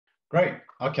Great.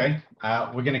 Okay.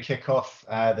 We're going to kick off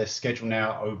the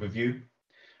ScheduleNow overview.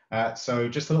 So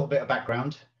just a little bit of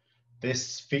background.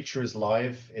 This feature is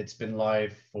live. It's been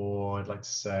live for, I'd like to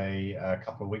say, a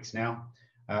couple of weeks now.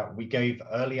 We gave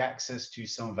early access to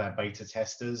some of our beta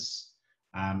testers,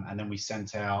 and then we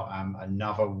sent out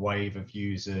another wave of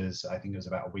users, I think it was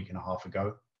about a week and a half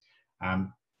ago.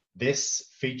 This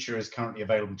feature is currently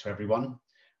available to everyone.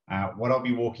 What I'll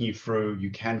be walking you through, you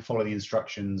can follow the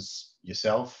instructions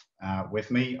yourself with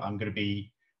me. I'm going to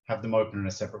have them open in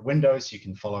a separate window so you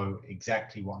can follow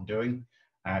exactly what I'm doing.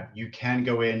 You can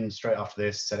go in straight after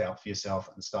this, set it up for yourself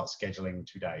and start scheduling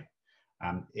today.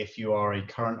 If you are a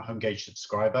current HomeGauge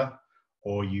subscriber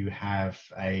or you have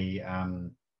a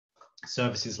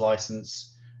services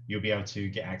license, you'll be able to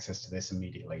get access to this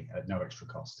immediately at no extra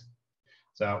cost.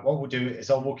 So what we'll do is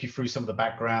I'll walk you through some of the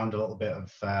background, a little bit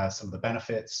of some of the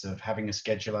benefits of having a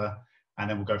scheduler, and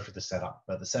then we'll go through the setup.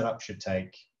 But the setup should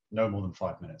take no more than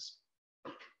 5 minutes.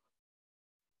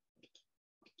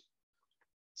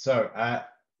 So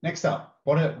next up,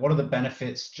 what are the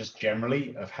benefits just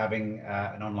generally of having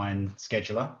an online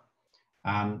scheduler?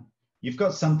 You've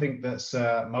got something that's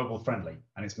mobile friendly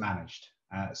and it's managed.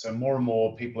 So more and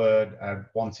more people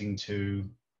are wanting to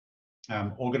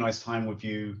organize time with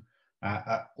you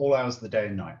at all hours of the day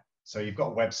and night. So you've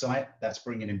got a website that's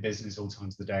bringing in business all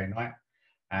times of the day and night.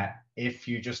 If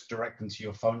you just direct them to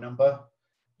your phone number,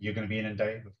 you're going to be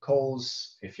inundated with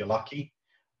calls if you're lucky.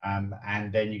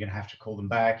 And then you're going to have to call them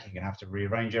back. You're going to have to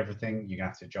rearrange everything. You're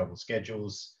going to have to juggle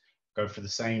schedules, go for the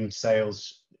same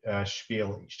sales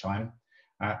spiel each time.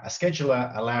 A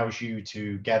scheduler allows you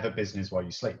to gather business while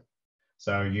you sleep.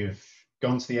 So you've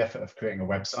gone to the effort of creating a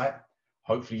website.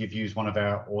 Hopefully you've used one of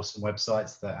our awesome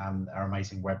websites that our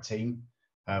amazing web team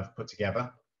have put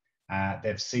together.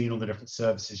 They've seen all the different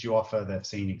services you offer. They've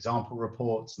seen example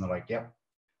reports and they're like, yep,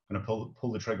 I'm going to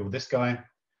pull the trigger with this guy.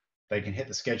 They can hit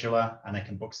the scheduler and they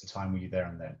can book some time with you there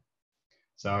and then.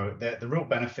 So the real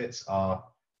benefits are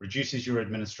reduces your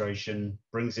administration,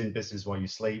 brings in business while you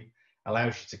sleep,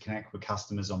 allows you to connect with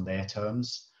customers on their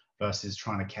terms versus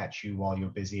trying to catch you while you're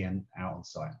busy and out on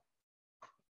site.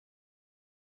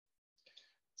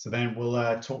 So then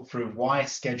we'll talk through why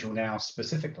ScheduleNow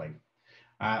specifically.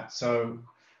 So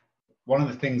one of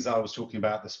the things I was talking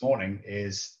about this morning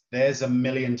is there's a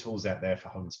million tools out there for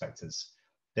home inspectors.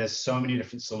 There's so many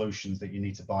different solutions that you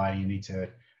need to buy.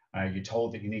 You're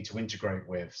told that you need to integrate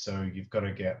with. So you've got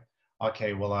to get,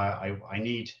 okay, well, I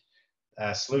need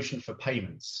a solution for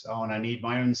payments. Oh, and I need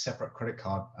my own separate credit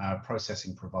card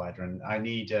processing provider. And I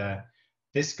need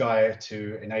this guy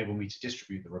to enable me to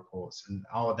distribute the reports. And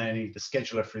oh, then I need the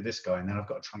scheduler through this guy. And then I've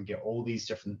got to try and get all these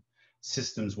different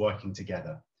systems working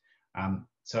together.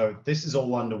 So this is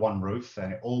all under one roof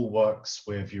and it all works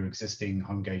with your existing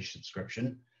HomeGauge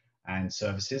subscription and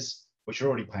services, which you're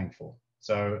already paying for.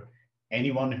 So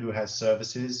anyone who has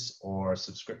services or a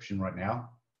subscription right now,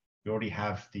 you already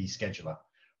have the scheduler.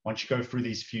 Once you go through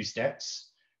these few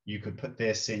steps, you could put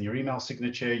this in your email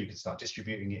signature, you can start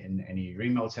distributing it in any of your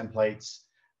email templates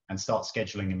and start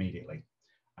scheduling immediately.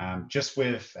 Just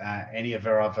with any of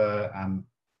our other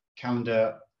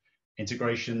calendar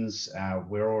integrations,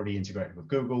 we're already integrated with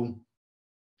Google.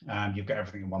 You've got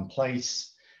everything in one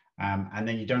place. And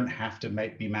then you don't have to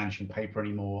be managing paper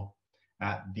anymore.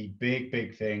 The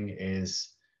big thing is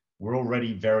we're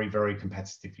already very, very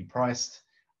competitively priced.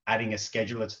 Adding a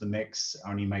scheduler to the mix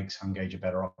only makes HomeGauge a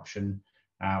better option.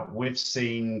 We've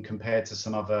seen, compared to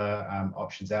some other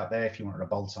options out there, if you wanted to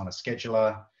bolt on a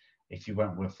scheduler, if you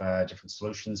went with different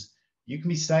solutions, you can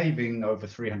be saving over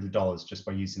 $300 just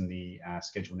by using the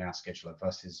ScheduleNow scheduler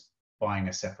versus buying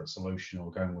a separate solution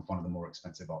or going with one of the more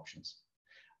expensive options.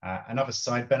 Another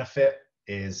side benefit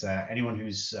is anyone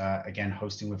who's, again,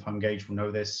 hosting with HomeGauge will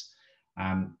know this.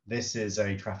 This is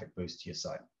a traffic boost to your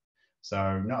site.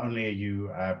 So not only are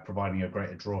you providing a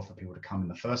greater draw for people to come in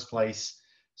the first place,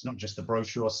 it's not just the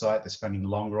brochure site, they're spending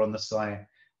longer on the site,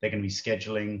 they're going to be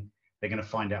scheduling, they're going to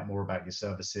find out more about your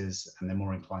services, and they're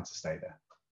more inclined to stay there.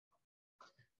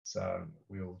 So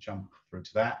we'll jump through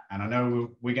to that. And I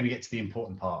know we're going to get to the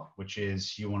important part, which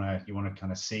is you want to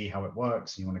kind of see how it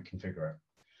works and you want to configure it.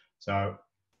 So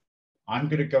I'm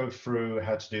going to go through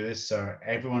how to do this. So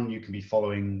everyone, you can be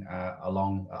following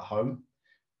along at home.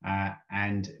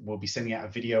 And we'll be sending out a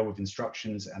video with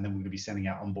instructions, and then we're going to be sending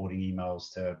out onboarding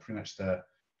emails to pretty much the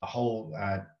whole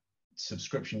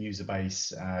subscription user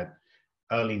base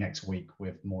early next week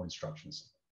with more instructions.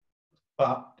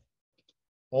 But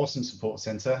awesome support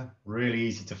center, really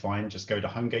easy to find. Just go to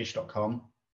homegauge.com,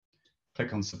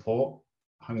 click on support,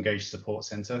 HomeGauge support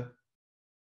center.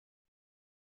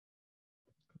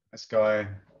 This guy,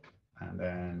 and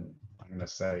then I'm I'm going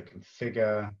to say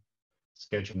configure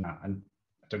schedule now, and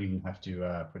I don't even have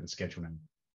to put in schedule now.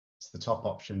 It's the top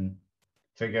option,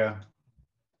 figure.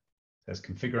 There's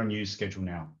configure and use schedule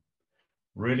now.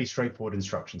 Really straightforward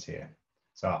instructions here.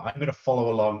 So I'm going to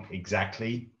follow along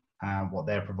exactly what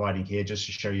they're providing here, just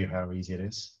to show you how easy it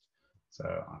is. So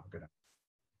I'm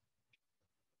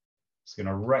just going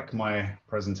to wreck my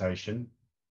presentation.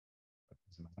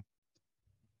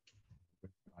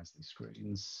 Minimize these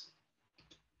screens.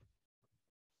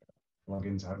 Log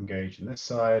into HomeGauge on this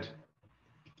side.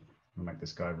 I'll make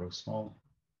this guy real small.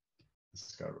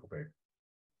 This guy real big.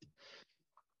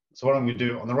 So what I'm going to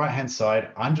do on the right hand side,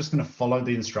 I'm just going to follow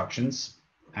the instructions,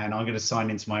 and I'm going to sign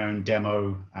into my own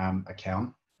demo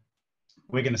account.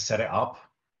 We're going to set it up,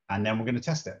 and then we're going to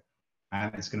test it.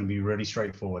 And it's going to be really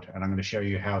straightforward. And I'm going to show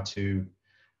you how to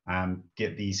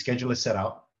get the scheduler set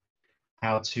up,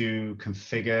 how to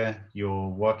configure your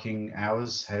working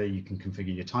hours, how you can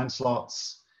configure your time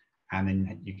slots, and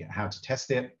then you get how to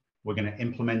test it. We're going to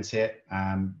implement it.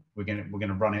 We're going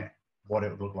to run it, what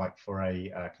it would look like for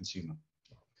a consumer.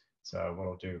 So what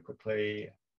I'll do quickly,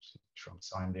 just make sure I'm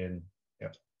signed in.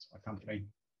 Yep, it's my company.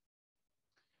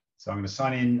 So I'm going to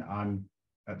sign in. I'm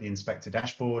at the inspector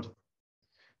dashboard.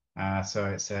 So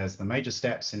it says the major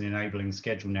steps in enabling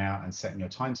schedule now and setting your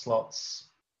time slots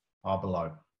are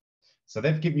below. So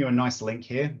they've given you a nice link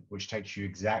here, which takes you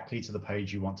exactly to the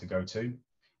page you want to go to.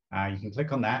 You can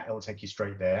click on that, it'll take you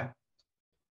straight there.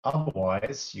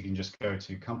 Otherwise, you can just go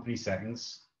to company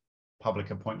settings, public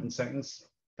appointment settings.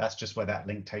 That's just where that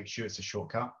link takes you, it's a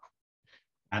shortcut.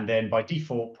 And then by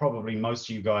default, probably most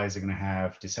of you guys are going to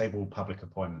have disabled public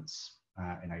appointments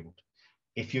enabled.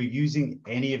 If you're using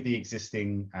any of the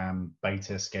existing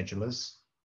beta schedulers,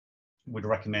 would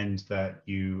recommend that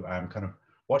you kind of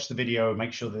watch the video,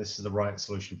 make sure this is the right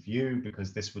solution for you,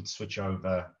 because this would switch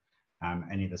over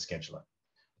any of the scheduler.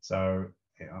 So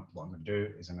what I'm going to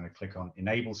do is I'm going to click on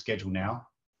Enable Schedule Now.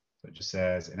 So it just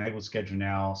says Enable Schedule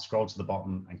Now, scroll to the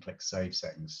bottom and click Save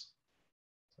Settings.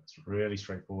 So it's really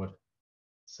straightforward.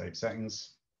 Save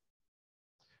Settings.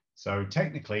 So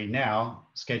technically now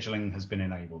scheduling has been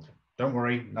enabled. Don't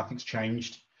worry, nothing's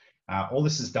changed. All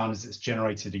this has done is it's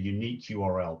generated a unique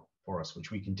URL for us, which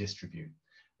we can distribute.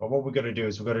 But what we're going to do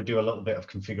is we're going to do a little bit of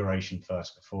configuration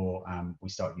first before we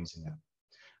start using it.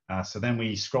 So then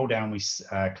we scroll down, we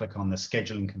click on the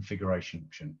scheduling configuration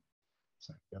option.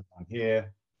 So go down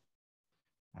here,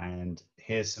 and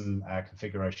here's some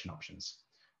configuration options.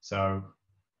 So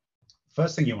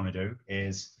first thing you want to do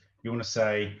is you want to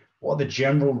say, what are the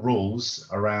general rules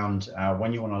around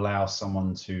when you want to allow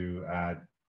someone to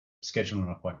schedule an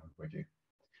appointment with you?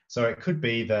 So it could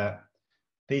be that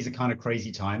these are kind of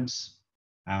crazy times,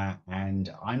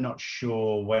 and I'm not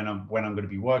sure when I'm going to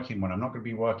be working, when I'm not going to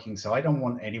be working. So I don't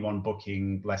want anyone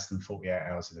booking less than 48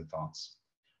 hours in advance.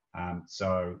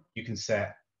 So you can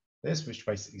set this, which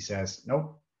basically says,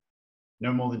 nope,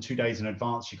 no more than 2 days in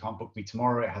advance. You can't book me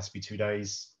tomorrow. It has to be 2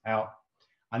 days out.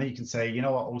 And then you can say, you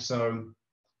know what, also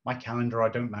my calendar, I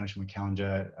don't manage my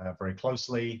calendar very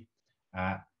closely,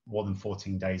 more than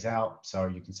 14 days out. So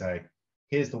you can say,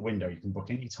 here's the window. You can book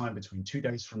any time between 2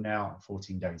 days from now and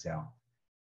 14 days out.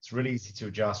 It's really easy to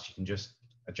adjust. You can just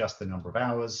adjust the number of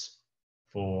hours.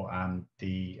 For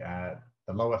the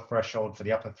lower threshold, for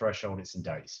the upper threshold, it's in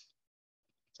days.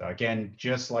 So again,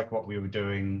 just like what we were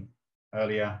doing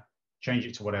earlier, change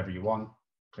it to whatever you want,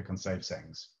 click on Save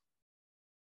Settings.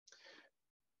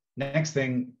 Next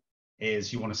thing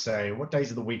is you want to say, what days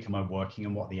of the week am I working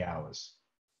and what are the hours?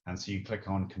 And so you click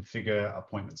on Configure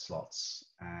Appointment Slots.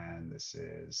 And this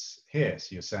is here.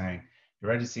 So you're saying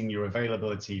you're editing your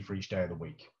availability for each day of the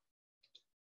week.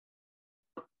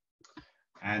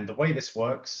 And the way this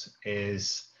works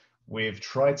is we've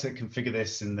tried to configure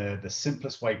this in the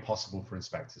simplest way possible for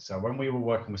inspectors. So when we were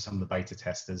working with some of the beta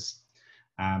testers,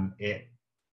 it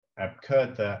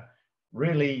occurred that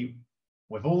really,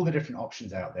 with all the different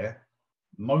options out there,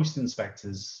 most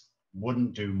inspectors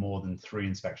wouldn't do more than 3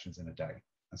 inspections in a day.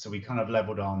 And so we kind of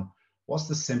leveled on what's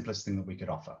the simplest thing that we could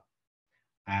offer.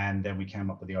 And then we came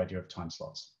up with the idea of time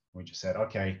slots. We just said,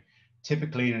 okay,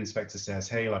 typically an inspector says,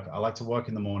 hey, like I like to work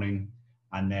in the morning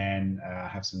and then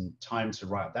have some time to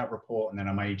write up that report. And then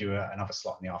I may do another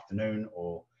slot in the afternoon.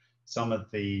 Or some of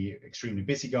the extremely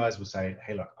busy guys will say,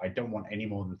 hey, look, I don't want any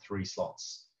more than 3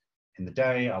 slots in the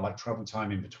day. I like travel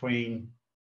time in between.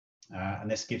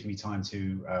 And this gives me time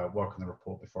to work on the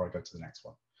report before I go to the next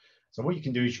one. So what you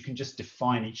can do is you can just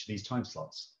define each of these time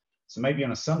slots. So maybe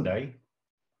on a Sunday,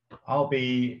 I'll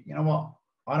be, you know what,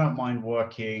 I don't mind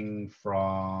working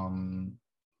from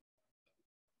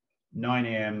 9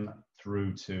 a.m.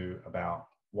 through to about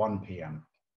 1 p.m.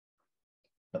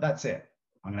 But that's it.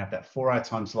 I'm going to have that 4-hour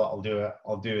time slot.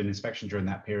 I'll do an inspection during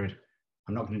that period.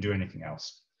 I'm not going to do anything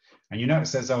else. And you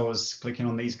notice as I was clicking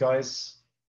on these guys,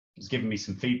 it's giving me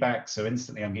some feedback. So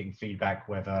instantly I'm getting feedback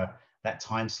whether that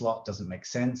time slot doesn't make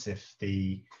sense. If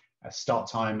the start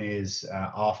time is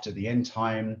after the end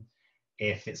time,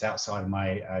 if it's outside of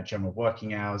my general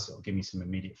working hours, it'll give me some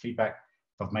immediate feedback.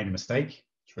 If I've made a mistake,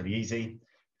 it's really easy.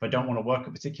 If I don't want to work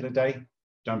a particular day,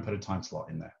 don't put a time slot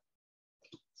in there.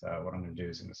 So what I'm going to do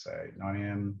is I'm going to say 9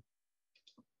 a.m.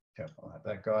 Okay, I'll have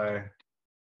that guy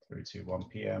through to 1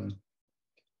 p.m.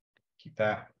 Keep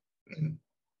that.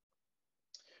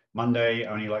 Monday,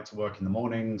 I only like to work in the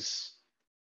mornings.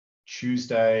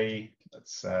 Tuesday,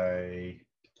 let's say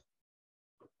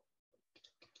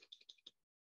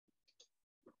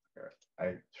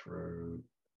 8 through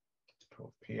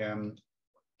 12 p.m.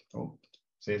 Oh,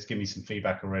 see, it's giving me some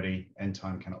feedback already. End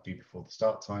time cannot be before the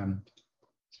start time.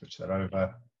 Switch that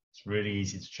over. It's really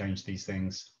easy to change these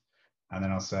things. And then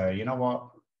I'll say, you know what?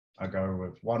 I'll go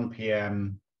with 1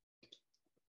 p.m.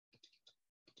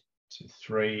 to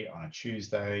 3 on a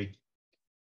Tuesday.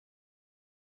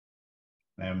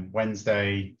 Then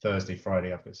Wednesday, Thursday,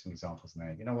 Friday, I've got some examples in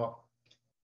there. You know what?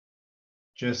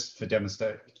 Just for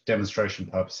demonstration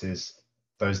purposes,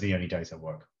 those are the only days I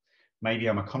work. Maybe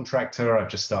I'm a contractor. I've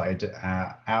just started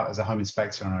out as a home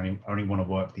inspector and I only want to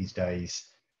work these days.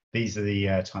 These are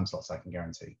the time slots I can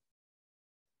guarantee.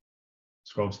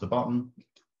 Scroll to the bottom,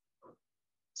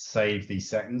 save these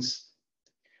settings,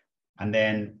 and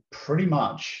then pretty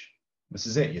much this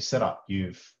is it. You're set up.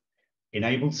 You've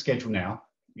enabled ScheduleNow.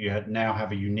 You now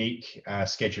have a unique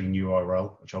scheduling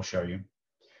URL, which I'll show you.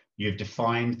 You've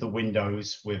defined the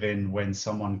windows within when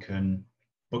someone can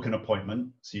book an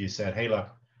appointment. So you said, hey, look,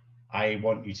 I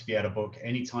want you to be able to book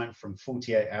anytime from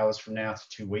 48 hours from now to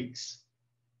 2 weeks.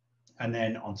 And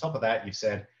then on top of that, you've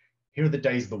said, here are the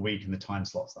days of the week and the time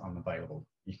slots that I'm available.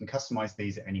 You can customize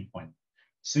these at any point.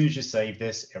 As soon as you save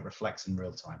this, it reflects in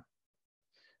real time.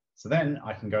 So then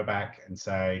I can go back and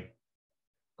say,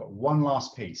 got one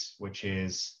last piece, which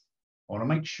is I want to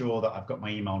make sure that I've got my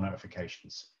email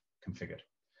notifications configured.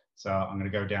 So I'm going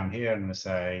to go down here. I'm going to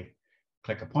say,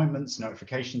 click appointments,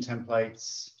 notification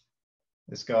templates,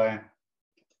 this guy.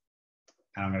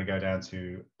 And I'm going to go down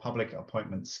to public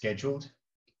appointments scheduled.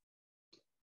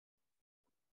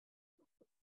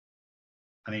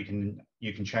 And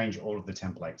you can change all of the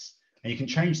templates. And you can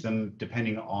change them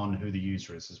depending on who the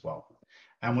user is as well.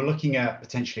 And we're looking at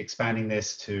potentially expanding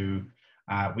this to,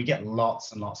 we get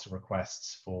lots and lots of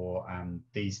requests for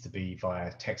these to be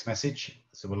via text message.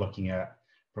 So we're looking at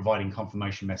providing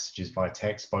confirmation messages via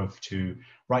text, both to,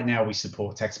 right now we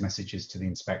support text messages to the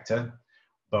inspector,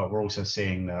 but we're also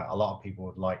seeing that a lot of people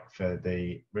would like for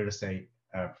the real estate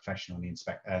professional and the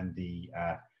inspector and the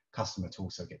customer to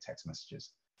also get text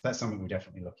messages. So that's something we're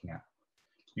definitely looking at.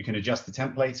 You can adjust the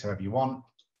templates however you want.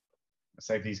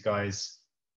 Save these guys.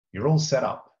 You're all set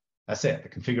up. That's it. The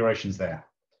configuration's there.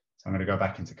 So I'm going to go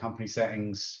back into company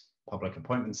settings, public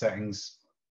appointment settings.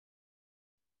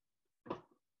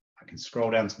 I can scroll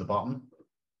down to the bottom.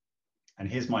 And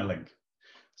here's my link.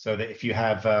 So that if you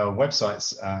have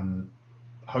websites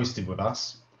hosted with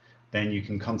us, then you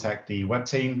can contact the web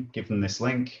team, give them this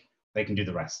link. They can do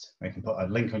the rest. They can put a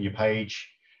link on your page.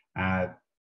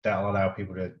 That'll allow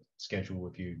people to schedule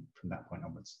with you from that point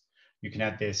onwards. You can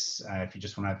add this if you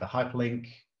just want to add the hyperlink.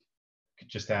 You could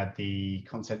just add the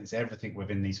content. It's everything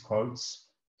within these quotes.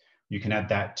 You can add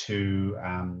that to,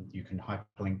 you can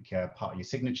hyperlink part of your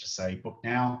signature, say book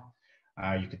now.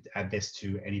 You could add this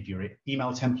to any of your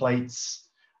email templates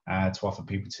to offer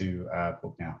people to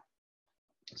book now.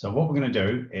 So what we're going to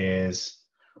do is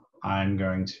I'm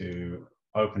going to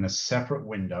open a separate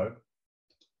window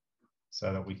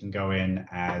so that we can go in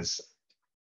as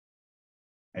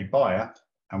a buyer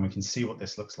and we can see what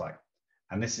this looks like.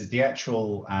 And this is the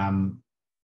actual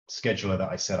scheduler that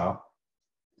I set up.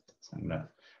 So I'm going to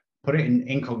put it in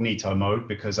incognito mode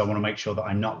because I want to make sure that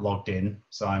I'm not logged in.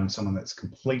 So I'm someone that's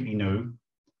completely new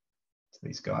to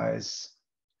these guys.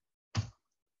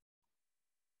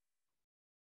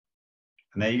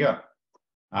 And there you go.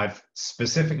 I've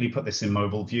specifically put this in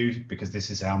mobile view because this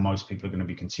is how most people are going to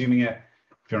be consuming it.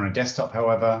 If you're on a desktop,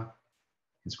 however,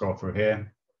 you can scroll through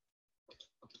here.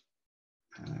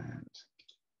 And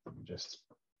let me just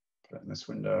put it in this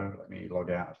window. Let me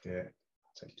log out of here.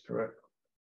 I'll take you through it.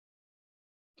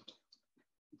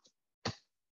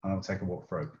 And I'll take a walk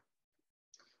through.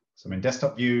 So I'm in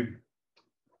desktop view,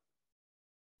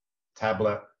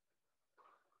 tablet,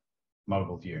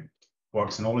 mobile view.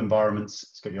 Works in all environments.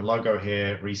 It's got your logo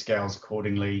here, rescales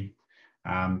accordingly.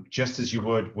 Just as you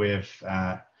would with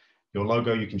Your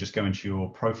logo, you can just go into your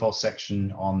profile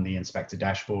section on the inspector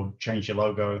dashboard, change your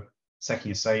logo. Second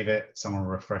you save it, someone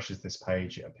refreshes this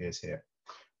page, it appears here.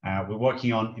 We're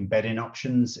working on embedding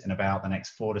options in about the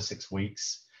next 4 to 6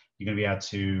 weeks. You're going to be able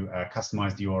to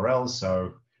customize the URLs.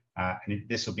 So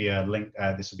this will be a link,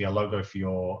 this will be a logo for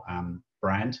your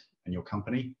brand and your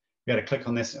company. You'll be able to click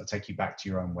on this, it'll take you back to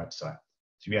your own website.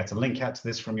 So you'll be able to link out to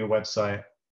this from your website,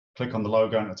 click on the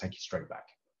logo, and it'll take you straight back.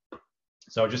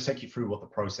 So I'll just take you through what the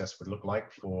process would look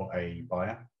like for a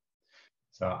buyer.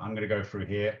 So I'm going to go through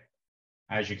here.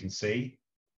 As you can see,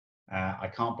 I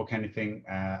can't book anything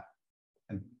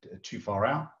too far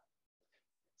out.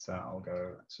 So I'll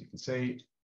go, so you can see,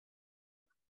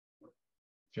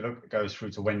 if you look, it goes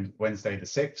through to Wednesday the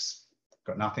 6th.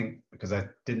 Got nothing because I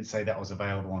didn't say that was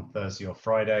available on Thursday or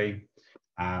Friday.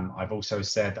 I've also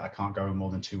said that I can't go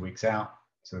more than 2 weeks out,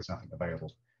 so there's nothing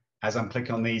available. As I'm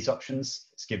clicking on these options,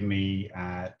 it's giving me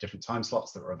different time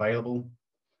slots that are available.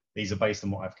 These are based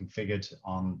on what I've configured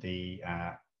on the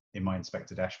in my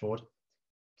inspector dashboard.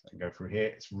 So I can go through here.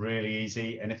 It's really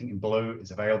easy. Anything in blue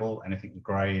is available. Anything in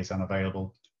gray is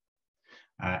unavailable.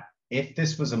 If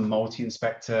this was a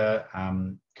multi-inspector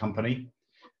company,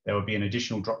 there would be an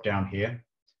additional drop down here.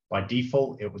 By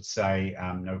default, it would say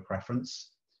no preference,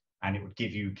 and it would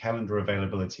give you calendar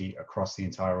availability across the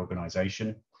entire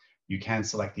organization. You can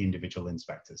select the individual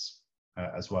inspectors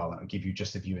as well, and it will give you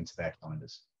just a view into their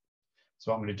calendars.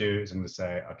 So what I'm going to do is I'm going to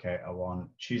say, okay, I want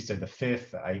Tuesday the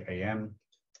 5th at 8 a.m.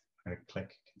 I'm going to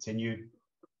click continue.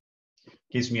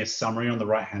 Gives me a summary on the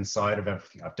right-hand side of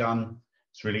everything I've done.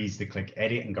 It's really easy to click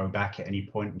edit and go back at any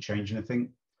point and change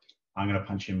anything. I'm going to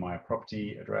punch in my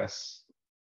property address.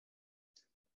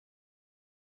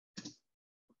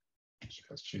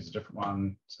 Let's choose a different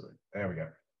one. So there we go.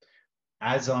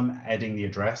 As I'm adding the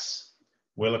address,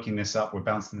 we're looking this up. We're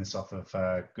bouncing this off of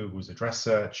Google's address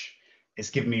search. It's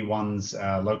given me one's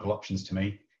local options to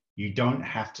me. You don't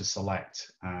have to select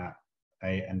an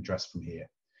address from here.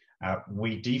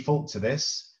 We default to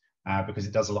this because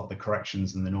it does a lot of the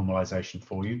corrections and the normalization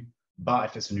for you. But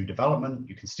if it's a new development,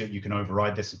 you can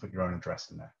override this and put your own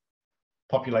address in there.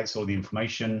 Populates all the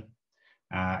information.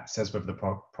 Says whether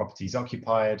the property is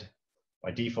occupied.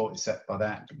 By default, it's set by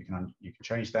that. You can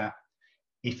change that.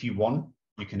 If you want,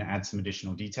 you can add some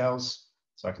additional details.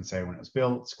 So I can say when it was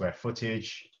built, square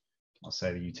footage. I'll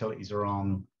say the utilities are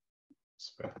on,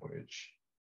 square footage.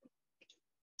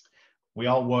 We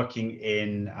are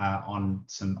working on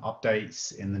some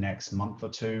updates in the next month or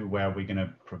two where we're going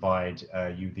to provide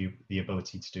you the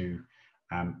ability to do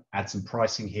add some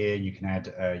pricing here. You can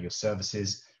add your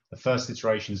services. The first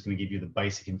iteration is going to give you the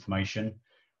basic information.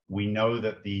 We know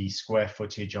that the square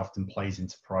footage often plays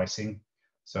into pricing,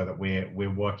 so that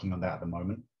we're working on that at the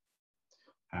moment.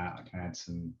 I can add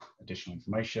some additional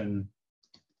information.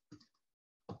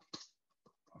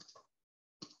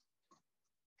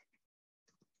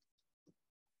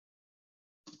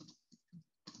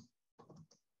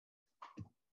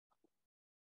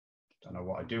 Don't know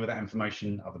what I do with that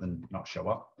information other than not show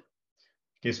up.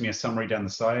 Gives me a summary down the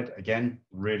side. Again,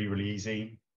 really, really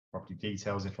easy. Property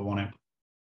details if I want it.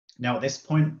 Now at this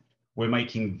point, we're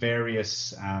making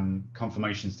various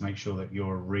confirmations to make sure that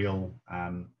you're a real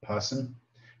person.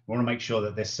 We want to make sure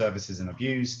that this service isn't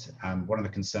abused. One of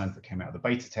the concerns that came out of the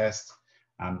beta test,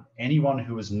 anyone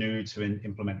who was new to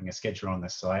implementing a scheduler on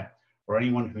this site, or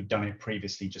anyone who'd done it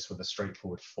previously just with a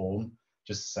straightforward form,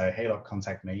 just to say, hey, look,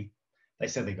 contact me. They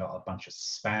said they got a bunch of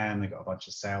spam, they got a bunch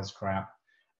of sales crap.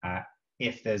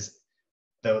 If there's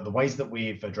the ways that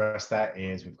we've addressed that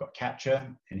is we've got capture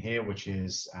in here, which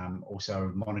is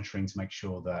also monitoring to make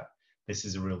sure that this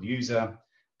is a real user.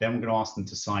 Then we're going to ask them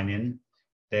to sign in.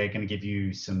 They're going to give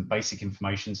you some basic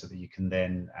information so that you can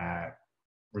then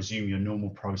resume your normal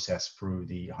process through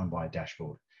the homebuyer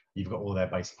dashboard. You've got all their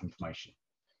basic information.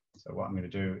 So what I'm going to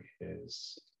do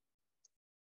is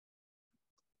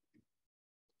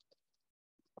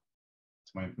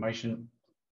my information.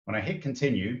 When I hit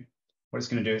continue, what it's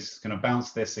going to do is it's going to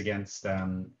bounce this against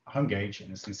HomeGauge,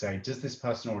 and it's going to say, does this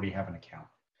person already have an account?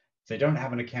 If they don't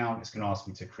have an account, it's going to ask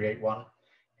me to create one.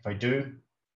 If I do,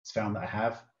 it's found that I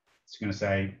have. It's going to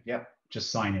say, yep,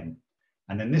 just sign in.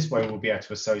 And then this way we'll be able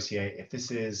to associate if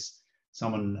this is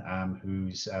someone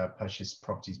who's purchased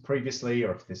properties previously,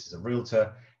 or if this is a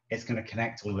realtor, it's going to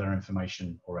connect all their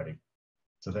information already.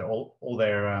 So they're all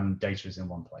their data is in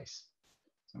one place.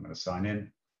 So I'm going to sign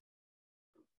in.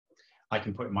 I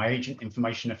can put in my agent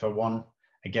information if I want.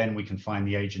 Again, we can find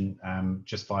the agent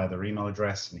just via their email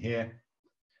address in here.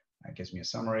 That gives me a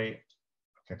summary.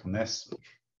 I'll click on this,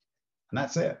 and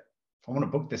that's it. If I want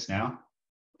to book this now,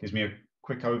 it gives me a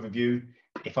quick overview.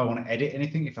 If I want to edit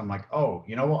anything, if I'm like, oh,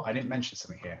 you know what, I didn't mention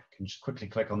something here, I can just quickly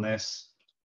click on this,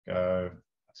 go,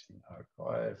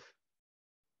 archive,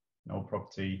 no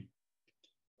property,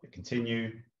 hit continue.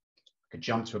 I could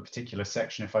jump to a particular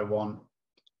section if I want.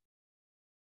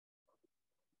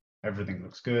 Everything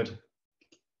looks good.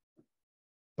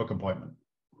 Book appointment.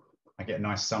 I get a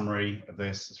nice summary of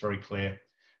this. It's very clear.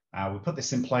 We put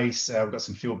this in place. We've got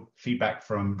some feedback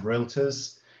from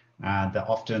realtors that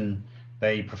often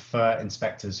they prefer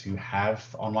inspectors who have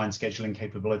online scheduling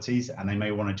capabilities, and they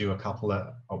may want to do a couple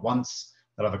at once.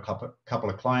 They'll have a couple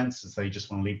of clients as they just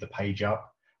want to leave the page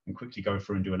up and quickly go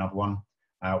through and do another one.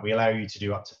 We allow you to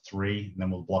do up to 3, and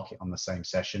then we'll block it on the same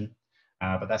session.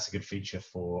 But that's a good feature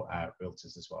for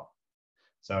realtors as well.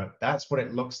 So that's what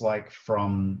it looks like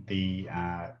from the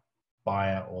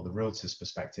buyer or the realtor's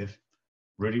perspective.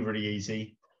 Really, really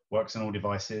easy. Works on all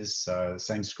devices. So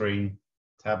same screen,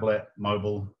 tablet,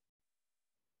 mobile.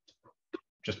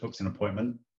 Just booked an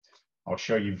appointment. I'll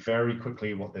show you very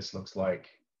quickly what this looks like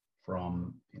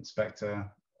from the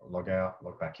inspector. I'll log out,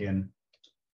 log back in.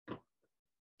 Go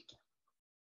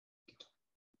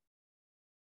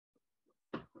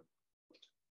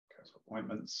to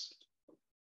appointments.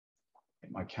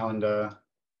 Hit my calendar.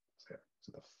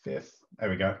 To the 5th. There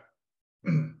we go.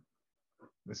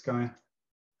 This guy.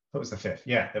 That was the 5th.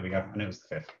 Yeah, there we go. I knew it was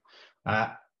the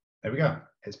 5th. There we go.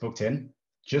 It's booked in.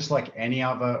 Just like any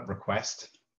other request,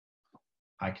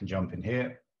 I can jump in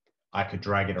here. I could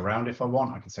drag it around if I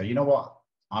want. I can say, you know what?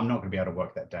 I'm not going to be able to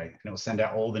work that day. And it will send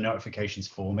out all the notifications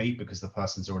for me because the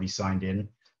person's already signed in,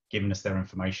 giving us their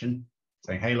information,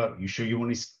 saying, hey, look, you sure you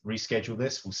want to reschedule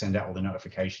this? We'll send out all the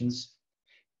notifications.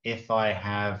 If I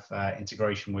have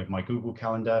integration with my Google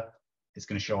Calendar, it's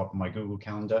going to show up on my Google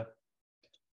Calendar.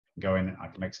 Go in, I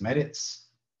can make some edits.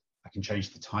 I can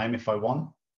change the time if I want.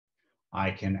 I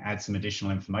can add some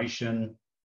additional information.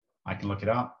 I can look it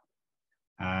up.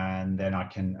 And then I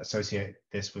can associate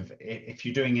this with, if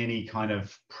you're doing any kind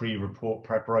of pre-report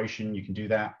preparation, you can do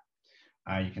that.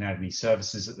 You can add any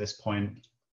services at this point,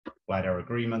 add our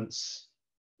agreements.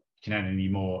 You can add any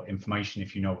more information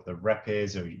if you know what the rep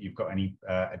is, or you've got any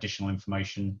additional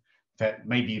information. That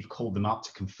maybe you've called them up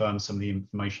to confirm some of the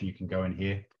information, you can go in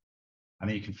here, and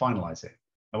then you can finalize it.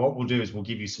 And what we'll do is we'll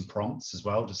give you some prompts as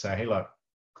well to say, hey, look,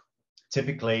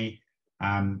 typically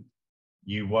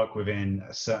you work within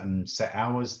a certain set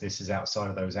hours. This is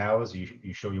outside of those hours.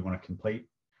 You sure you want to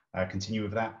continue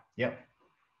with that? Yep,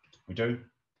 we do.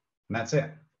 And that's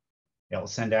it. It'll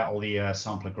send out all the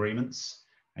sample agreements,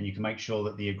 and you can make sure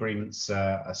that the agreements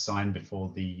are signed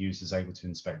before the user's able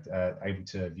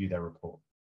to view their report.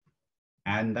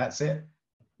 And that's it.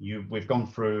 We've gone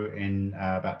through in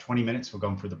about 20 minutes. We've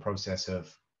gone through the process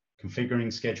of configuring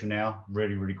ScheduleNow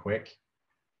really, really quick.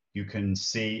 You can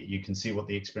see what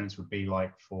the experience would be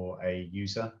like for a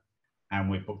user,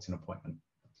 and we've booked an appointment.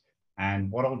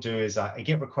 And what I'll do is I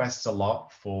get requests a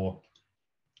lot for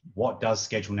what does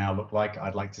ScheduleNow look like.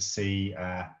 I'd like to see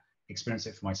experience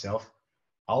it for myself.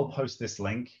 I'll post this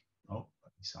link. Oh,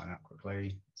 let me sign out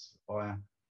quickly.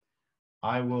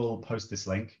 I will post this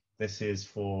link. This is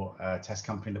for a test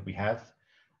company that we have.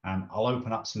 I'll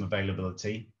open up some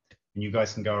availability, and you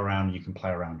guys can go around and you can play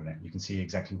around with it. You can see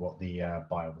exactly what the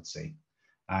buyer would see.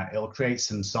 It'll create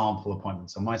some sample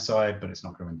appointments on my side, but it's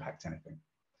not going to impact anything.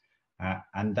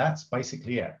 And that's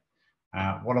basically it.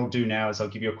 What I'll do now is I'll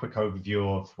give you a quick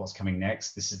overview of what's coming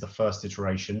next. This is the first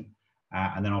iteration,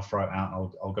 and then I'll throw it out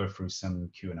and I'll go through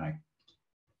some Q&A.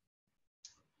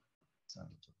 So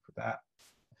put that.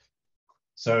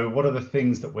 So what are the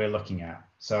things that we're looking at?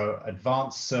 So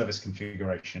advanced service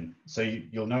configuration. So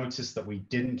you'll notice that we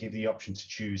didn't give the option to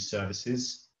choose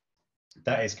services.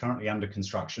 That is currently under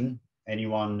construction.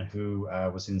 Anyone who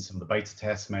was in some of the beta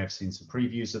tests may have seen some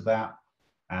previews of that.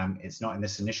 It's not in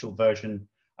this initial version.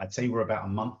 I'd say we're about a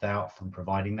month out from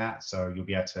providing that. So you'll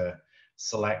be able to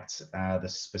select the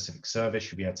specific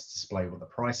service. You'll be able to display what the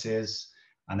price is,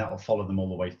 and that will follow them all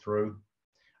the way through.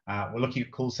 We're looking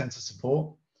at call center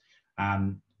support.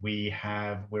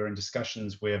 We're in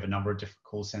discussions with a number of different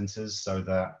call centers, so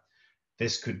that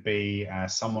this could be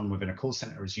someone within a call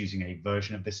center is using a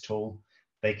version of this tool.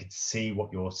 They could see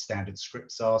what your standard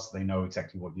scripts are, so they know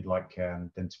exactly what you'd like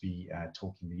them to be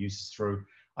talking the users through.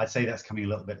 I'd say that's coming a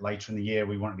little bit later in the year.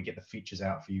 We wanted to get the features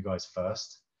out for you guys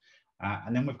first.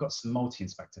 And then we've got some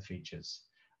multi-inspector features.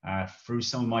 Through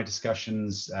some of my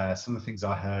discussions, some of the things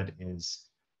I heard is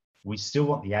we still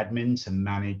want the admin to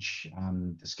manage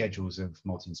the schedules of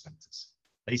multi-inspectors.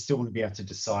 They still want to be able to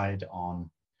decide on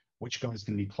which guy is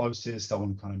going to be closest. I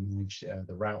want to kind of manage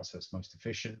the route so it's most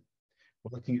efficient.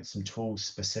 We're looking at some tools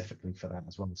specifically for that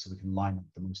as well, so we can line up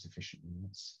the most efficient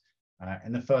routes.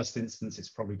 In the first instance, it's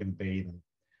probably going to be that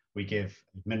we give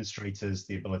administrators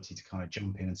the ability to kind of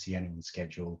jump in and see anyone's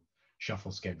schedule,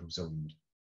 shuffle schedules around.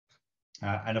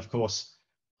 And of course,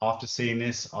 after seeing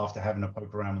this, after having a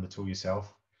poke around with the tool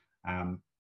yourself,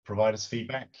 provide us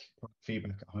feedback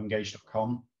at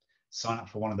HomeGauge.com, sign up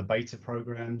for one of the beta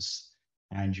programs,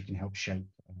 and you can help shape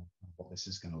what this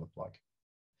is going to look like.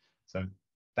 So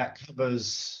that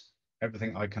covers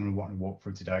everything I kind of want to walk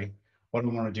through today. What I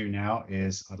want to do now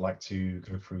is I'd like to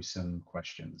go through some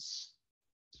questions.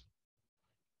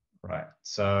 Right,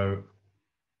 so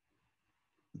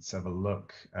let's have a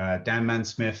look. Dan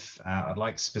Mansmith, I'd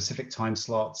like specific time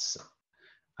slots,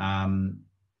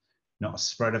 not a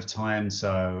spread of time.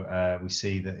 So we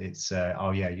see that it's,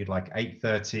 oh yeah, you'd like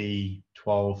 8:30,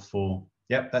 12, 4.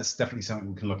 Yep, that's definitely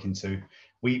something we can look into.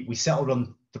 We settled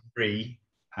on 3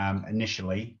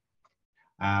 initially,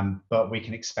 but we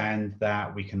can expand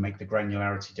that. We can make the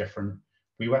granularity different.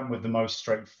 We went with the most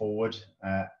straightforward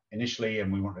initially,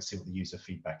 and we want to see what the user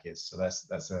feedback is. So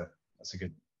that's a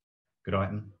good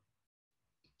item.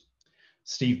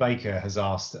 Steve Baker has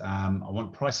asked, I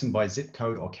want pricing by zip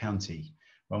code or county.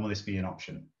 When will this be an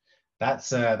option?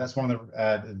 That's one of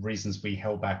the reasons we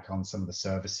held back on some of the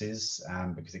services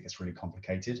because it gets really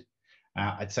complicated.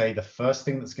 I'd say the first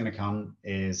thing that's going to come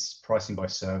is pricing by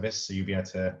service. So you'll be able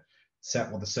to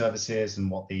set what the service is and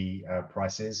what the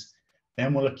price is.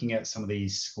 Then we're looking at some of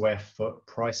these square foot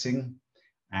pricing,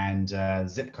 and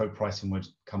zip code pricing would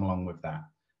come along with that.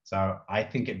 So I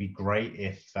think it'd be great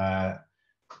if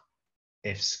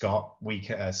Scott,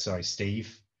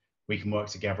 Steve, we can work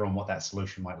together on what that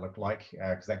solution might look like,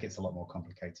 because that gets a lot more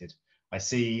complicated. I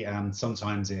see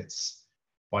sometimes it's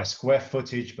by square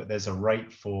footage, but there's a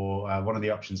rate for, one of the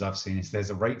options I've seen is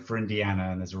there's a rate for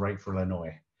Indiana and there's a rate for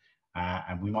Illinois.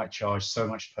 And we might charge so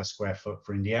much per square foot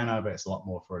for Indiana, but it's a lot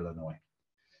more for Illinois.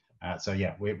 So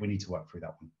yeah, we need to work through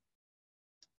that one.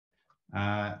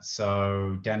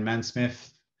 So Dan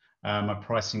Mansmith, my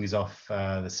pricing is off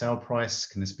the sale price.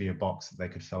 Can this be a box that they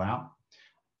could fill out?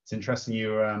 It's interesting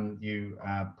you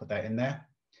put that in there.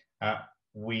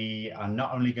 We are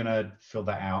not only going to fill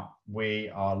that out, we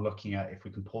are looking at if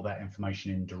we can pull that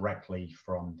information in directly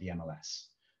from the MLS.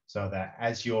 So that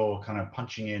as you're kind of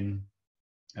punching in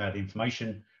the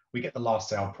information, we get the last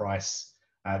sale price,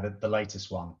 the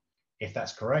latest one. If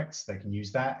that's correct, they can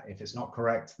use that. If it's not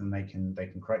correct, then they can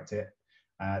correct it.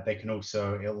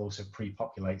 It'll also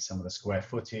pre-populate some of the square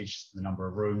footage, the number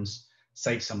of rooms,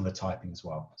 save some of the typing as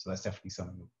well. So that's definitely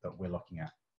something that we're looking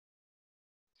at.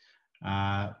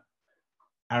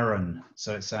 Aaron,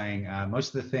 so it's saying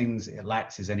most of the things it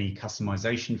lacks is any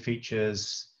customization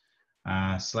features,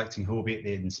 selecting who will be at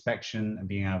the inspection and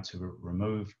being able to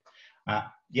remove.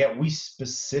 Yeah, we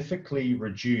specifically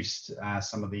reduced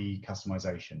some of the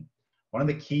customization. One of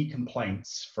the key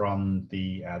complaints from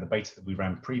the beta that we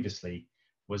ran previously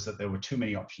was that there were too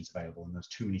many options available and there's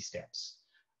too many steps.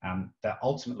 That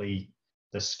ultimately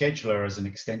the scheduler as an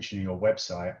extension of your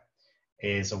website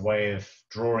is a way of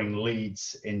drawing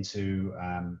leads into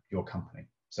your company.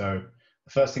 So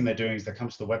the first thing they're doing is they come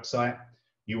to the website.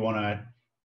 You want to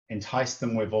entice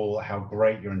them with how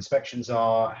great your inspections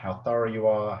are, how thorough you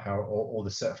are, all the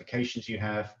certifications you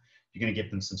have. You're going to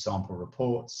give them some sample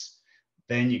reports.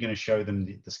 Then you're going to show them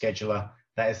the scheduler.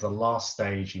 That is the last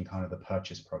stage in kind of the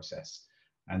purchase process.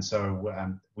 And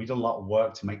so we did a lot of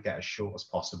work to make that as short as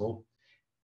possible.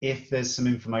 If there's some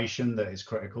information that is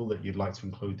critical that you'd like to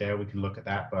include there, we can look at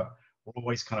that, but we're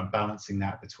always kind of balancing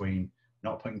that between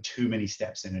not putting too many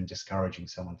steps in and discouraging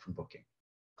someone from booking.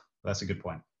 That's a good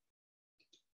point.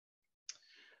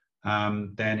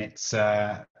 Then it's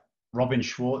Robin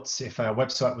Schwartz. If our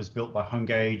website was built by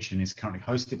HomeGauge and is currently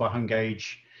hosted by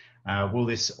HomeGauge, will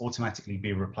this automatically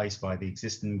be replaced by the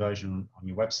existing version on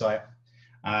your website?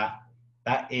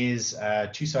 That is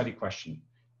a two-sided question.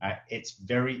 It's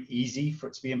very easy for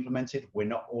it to be implemented. We're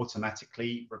not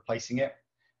automatically replacing it.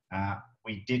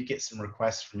 We did get some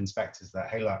requests from inspectors that,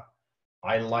 hey, look,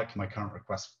 I like my current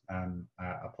request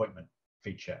appointment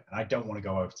feature, and I don't want to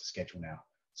go over to ScheduleNow.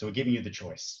 So we're giving you the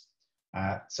choice.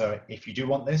 So if you do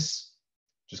want this,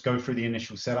 just go through the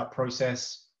initial setup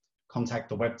process, contact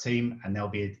the web team, and they'll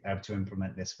be able to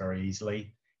implement this very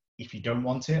easily. If you don't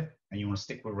want it and you want to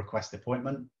stick with request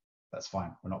appointment, that's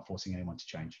fine. We're not forcing anyone to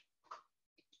change.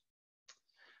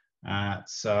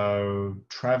 So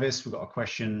Travis, we've got a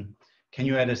question. Can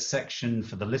you add a section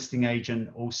for the listing agent?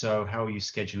 Also, how are you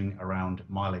scheduling around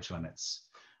mileage limits?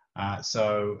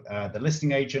 The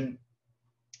listing agent,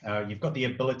 you've got the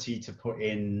ability to put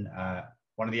in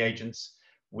one of the agents.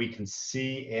 We can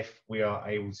see if we are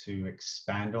able to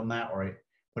expand on that or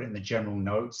put it in the general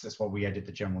notes. That's why we added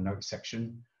the general notes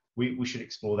section. we should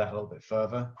explore that a little bit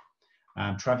further.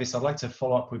 Travis, I'd like to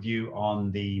follow up with you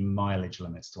on the mileage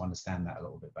limits to understand that a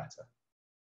little bit better.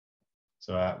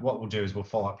 So what we'll do is we'll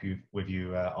follow up with you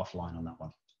offline on that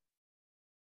one.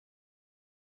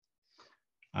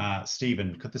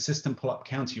 Stephen, could the system pull up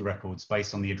county records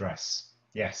based on the address?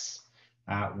 Yes,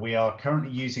 we are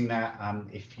currently using that.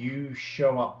 If you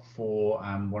show up for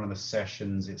one of the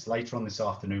sessions, it's later on this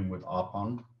afternoon with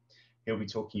Arpon. He'll be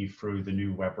talking you through the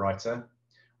new web writer.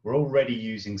 We're already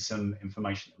using some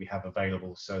information that we have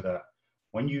available so that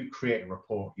when you create a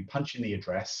report, you punch in the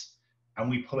address and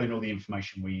we pull in all the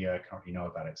information we currently know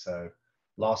about it. So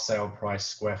last sale price,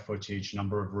 square footage,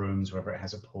 number of rooms, whether it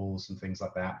has a pool, some things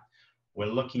like that. We're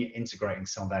looking at integrating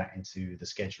some of that into the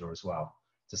scheduler as well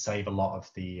to save a lot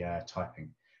of the typing.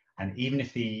 And even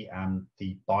if the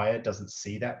buyer doesn't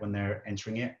see that when they're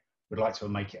entering it, we'd like to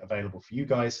make it available for you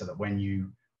guys so that when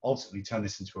you ultimately turn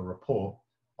this into a report,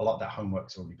 a lot of that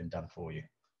homework's already been done for you.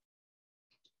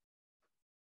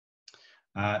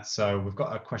 So we've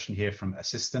got a question here from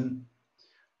Assistant.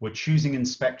 We're choosing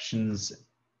inspections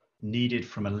needed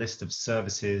from a list of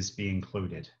services be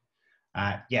included.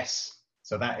 Yes.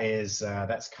 So that is,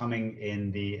 that's coming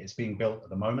in it's being built at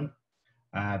the moment.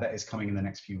 That is coming in the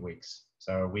next few weeks.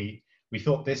 So we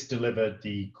thought this delivered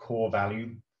the core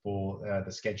value for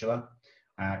the scheduler.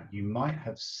 You might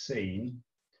have seen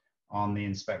on the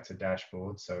inspector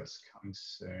dashboard, so it's coming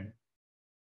soon.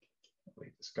 I'll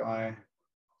leave this guy,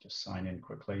 just sign in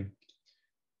quickly.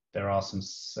 There are some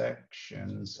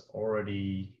sections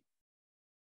already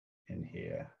in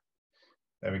here.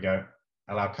 There we go.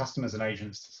 Allow customers and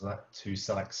agents to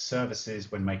select services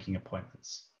when making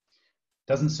appointments.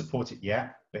 Doesn't support it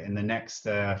yet, but in the next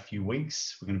few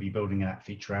weeks, we're going to be building that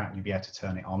feature out and you'll be able to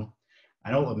turn it on.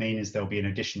 And all it'll mean is there'll be an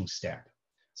additional step.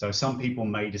 So some people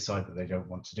may decide that they don't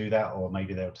want to do that, or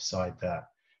maybe they'll decide that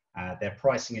their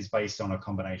pricing is based on a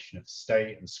combination of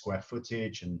state and square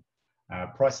footage and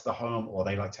price of the home, or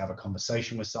they like to have a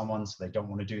conversation with someone, so they don't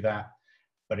want to do that.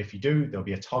 But if you do, there'll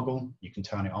be a toggle, you can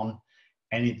turn it on.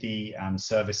 Any of the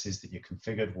services that you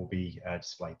configured will be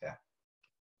displayed there.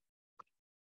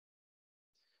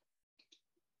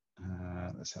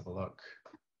 Let's have a look.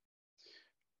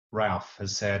 Ralph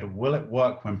has said, will it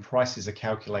work when prices are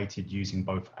calculated using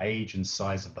both age and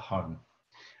size of the home?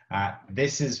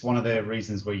 This is one of the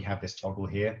reasons we have this toggle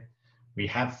here. We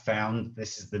have found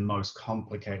this is the most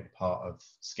complicated part of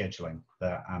scheduling,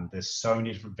 that there's so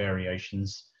many different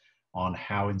variations on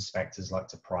how inspectors like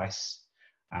to price.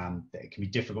 That it can be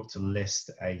difficult to list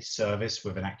a service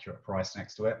with an accurate price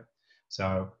next to it.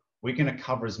 So we're going to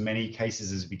cover as many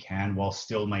cases as we can while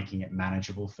still making it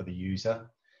manageable for the user.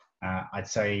 I'd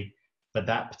say for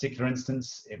that particular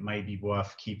instance, it may be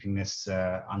worth keeping this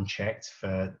unchecked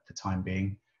for the time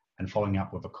being and following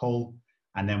up with a call.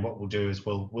 And then what we'll do is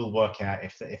we'll work out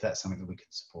if that's something that we can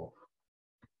support.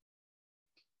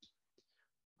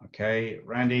 Okay,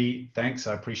 Randy, thanks.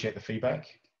 I appreciate the feedback.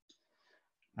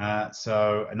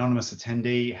 So anonymous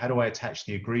attendee, how do I attach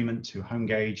the agreement to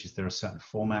HomeGauge? Is there a certain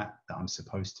format that I'm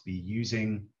supposed to be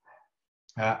using?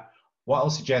 What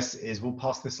I'll suggest is we'll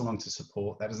pass this along to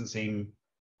support. That doesn't seem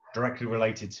directly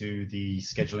related to the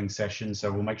scheduling session,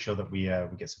 so we'll make sure that we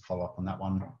get some follow-up on that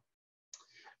one.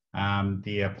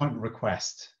 The appointment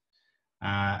request.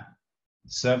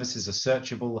 Services are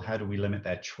searchable. How do we limit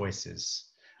their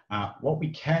choices? What we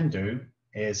can do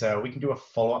is we can do a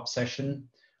follow-up session.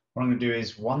 What I'm going to do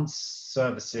is once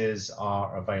services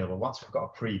are available, once we've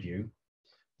got a preview,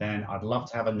 then I'd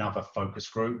love to have another focus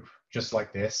group just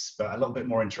like this, but a little bit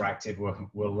more interactive.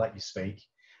 We'll let you speak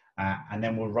and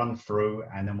then we'll run through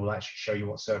and then we'll actually show you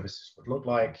what services would look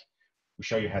like. We'll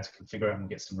show you how to configure it and we'll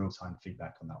get some real-time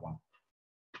feedback on that one.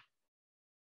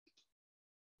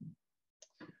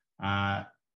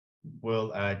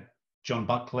 John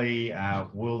Buckley,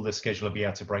 will the scheduler be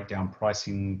able to break down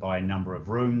pricing by number of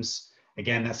rooms?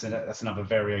 Again, that's another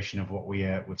variation of what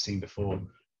we've seen before.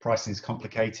 Pricing is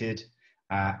complicated.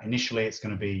 Initially, it's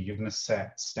going to be, you're going to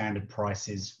set standard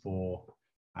prices for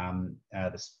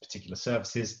this particular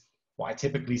services. What I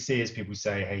typically see is people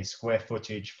say, hey, square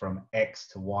footage from X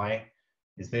to Y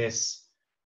is this.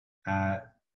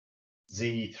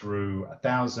 Z through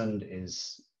 1,000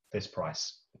 is this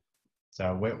price.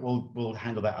 So we'll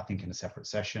handle that, I think, in a separate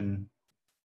session.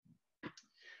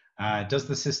 Does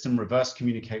the system reverse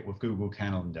communicate with Google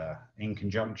Calendar in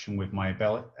conjunction with my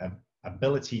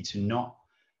ability to not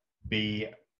be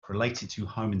related to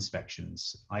home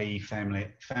inspections, i.e.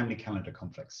 family calendar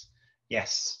conflicts?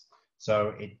 Yes.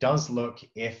 So it does look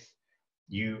if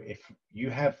you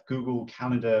have Google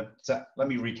Calendar. So let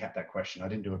me recap that question. I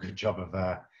didn't do a good job of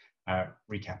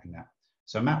recapping that.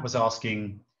 So Matt was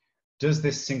asking, does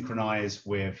this synchronize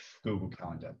with Google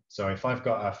Calendar? So if I've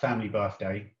got a family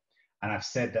birthday and I've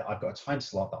said that I've got a time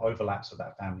slot that overlaps with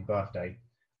that family birthday,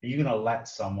 are you going to let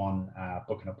someone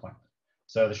book an appointment?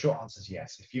 So the short answer is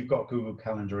yes. If you've got Google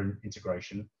Calendar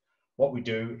integration, what we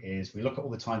do is we look at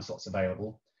all the time slots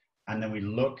available, and then we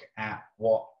look at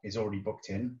what is already booked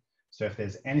in. So if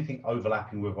there's anything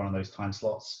overlapping with one of those time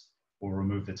slots, we'll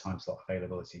remove the time slot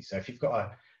availability. So if you've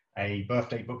got a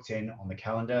birthday booked in on the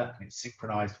calendar and it's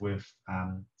synchronized with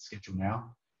ScheduleNow,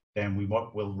 then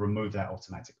we'll remove that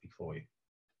automatically for you.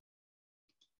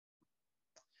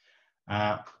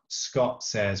 Scott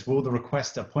says, will the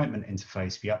request appointment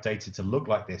interface be updated to look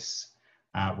like this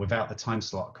without the time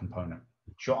slot component?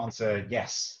 Short answer,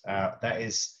 yes. That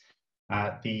is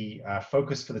the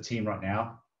focus for the team right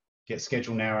now. Get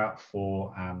ScheduleNow out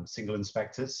for single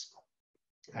inspectors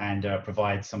and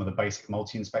provide some of the basic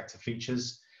multi-inspector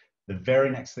features. The very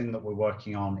next thing that we're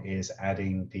working on is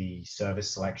adding the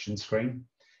service selection screen.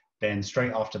 Then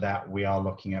straight after that, we are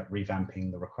looking at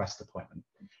revamping the request appointment.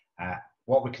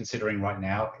 What we're considering right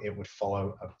now, it would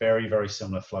follow a very, very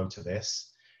similar flow to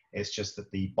this. It's just that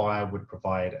the buyer would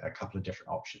provide a couple of different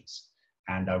options.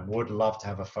 And I would love to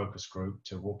have a focus group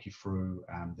to walk you through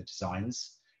the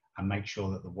designs and make sure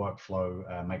that the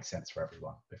workflow makes sense for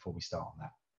everyone before we start on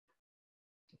that.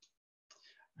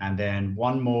 And then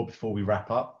one more before we wrap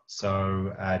up.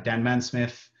 So Dan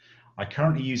Mansmith, I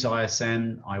currently use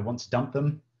ISN. I want to dump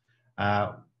them.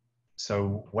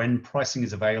 So when pricing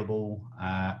is available,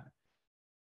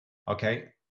 okay.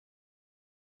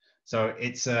 So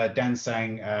it's Dan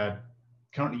saying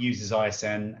currently uses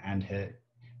ISN, and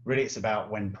really it's about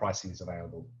when pricing is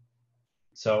available.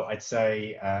 So I'd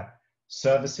say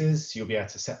services, you'll be able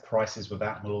to set prices with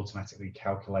that, and we'll automatically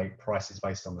calculate prices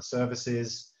based on the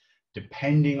services.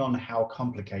 Depending on how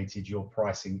complicated your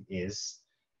pricing is,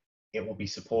 it will be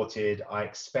supported, I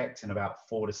expect, in about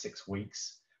 4 to 6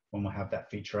 weeks when we'll have that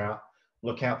feature out.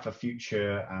 Look out for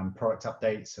future product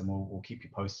updates, and we'll keep you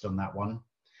posted on that one.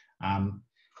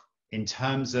 In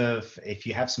terms of if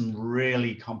you have some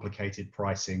really complicated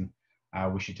pricing,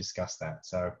 we should discuss that.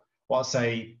 So what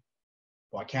I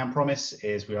can promise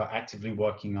is we are actively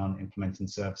working on implementing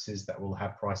services that will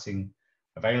have pricing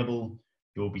available.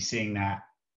 You'll be seeing that,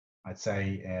 I'd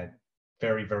say,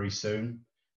 very, very soon,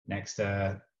 next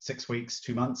 6 weeks,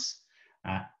 2 months.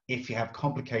 If you have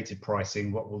complicated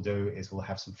pricing, what we'll do is we'll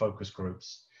have some focus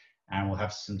groups and we'll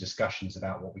have some discussions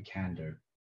about what we can do.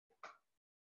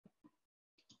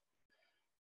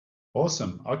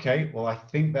 Awesome. Okay, well, I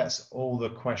think that's all the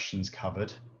questions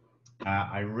covered.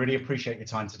 I really appreciate your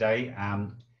time today.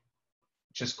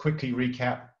 Just quickly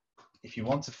recap, if you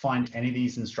want to find any of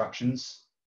these instructions,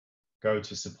 go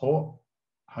to support,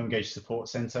 HomeGauge Support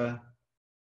Center,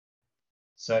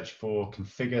 search for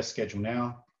Configure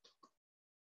ScheduleNow.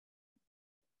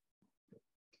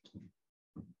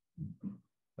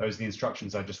 Those are the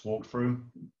instructions I just walked through.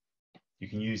 You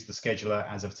can use the scheduler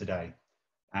as of today.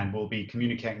 And we'll be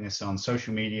communicating this on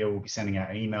social media. We'll be sending out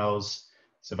emails.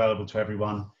 It's available to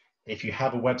everyone. If you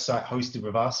have a website hosted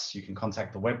with us, you can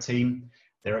contact the web team.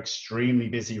 They're extremely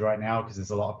busy right now because there's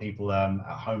a lot of people at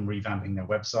home revamping their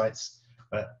websites.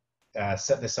 But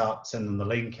set this up, send them the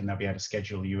link, and they'll be able to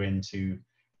schedule you in to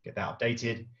get that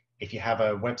updated. If you have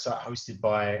a website hosted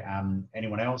by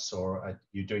anyone else, or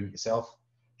you're doing it yourself,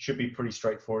 should be pretty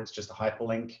straightforward. It's just a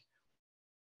hyperlink.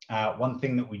 One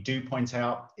thing that we do point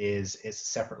out is it's a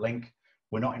separate link.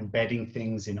 We're not embedding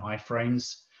things in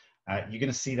iframes. You're going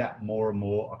to see that more and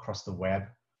more across the web.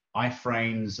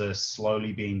 Iframes are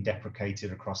slowly being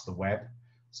deprecated across the web.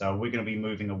 So we're going to be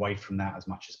moving away from that as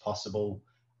much as possible.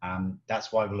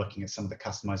 That's why we're looking at some of the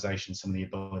customization, some of the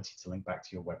ability to link back to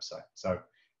your website. So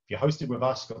if you're hosted with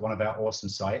us, got one of our awesome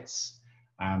sites,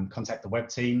 contact the web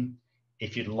team.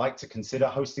 If you'd like to consider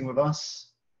hosting with us,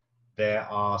 there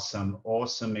are some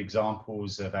awesome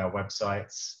examples of our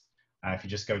websites. If you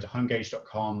just go to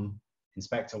homegauge.com,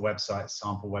 inspect our websites,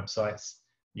 sample websites,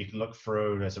 you can look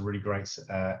through. There's a really great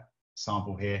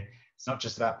sample here. It's not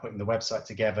just about putting the website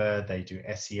together. They do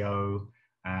SEO,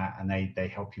 and they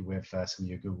help you with some of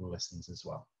your Google listings as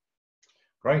well.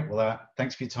 Great. Well,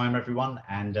 thanks for your time, everyone,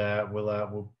 and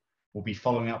we'll be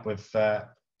following up with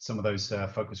some of those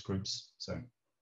focus groups soon.